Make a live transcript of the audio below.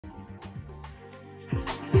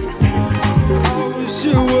wish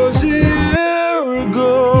it was a year ago.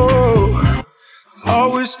 I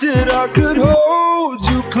wish that I could hold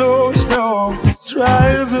you close now.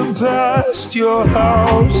 Driving past your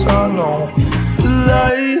house, I know the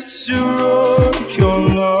lights are on, you're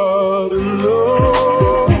not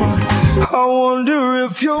alone. I wonder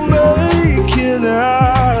if you're making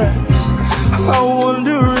eyes. I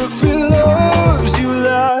wonder if he loves you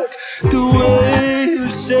like the way you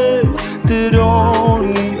said that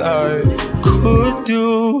only I could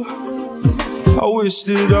do. I wish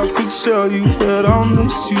that I could tell you that I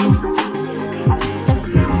miss you.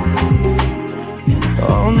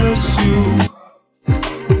 I miss you.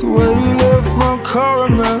 The way you left my car a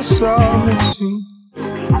mess, I miss you.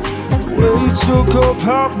 The way you took up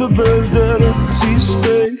half the bed, that empty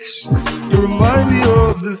space. You remind me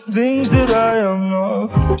of the things that I am not.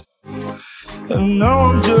 And now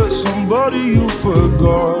I'm just somebody you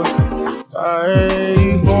forgot.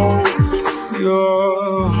 I hope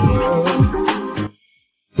you're right.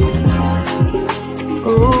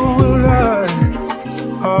 Oh, will I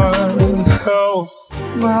help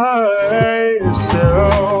myself?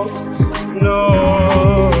 No,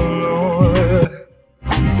 no.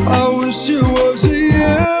 I wish it was a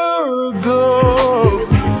year ago.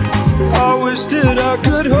 I wish that I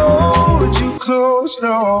could hold you close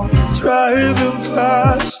now. Driving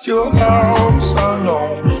past your house, I know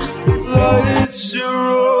lights are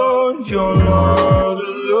on, you're not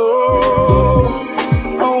alone.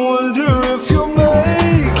 I wonder if you're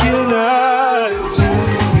making eyes.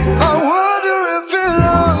 I wonder if he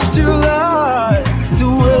loves you like the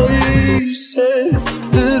way you said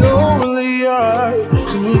that only I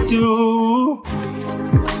could do.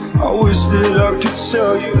 I wish that I could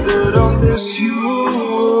tell you that I miss you.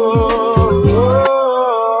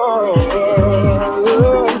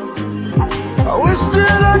 I wish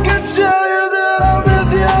that I could tell you that I miss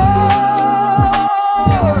you.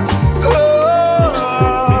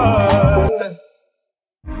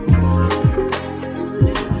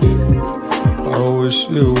 I wish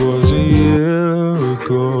it was a year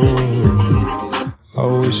ago. I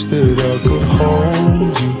wish that I could hold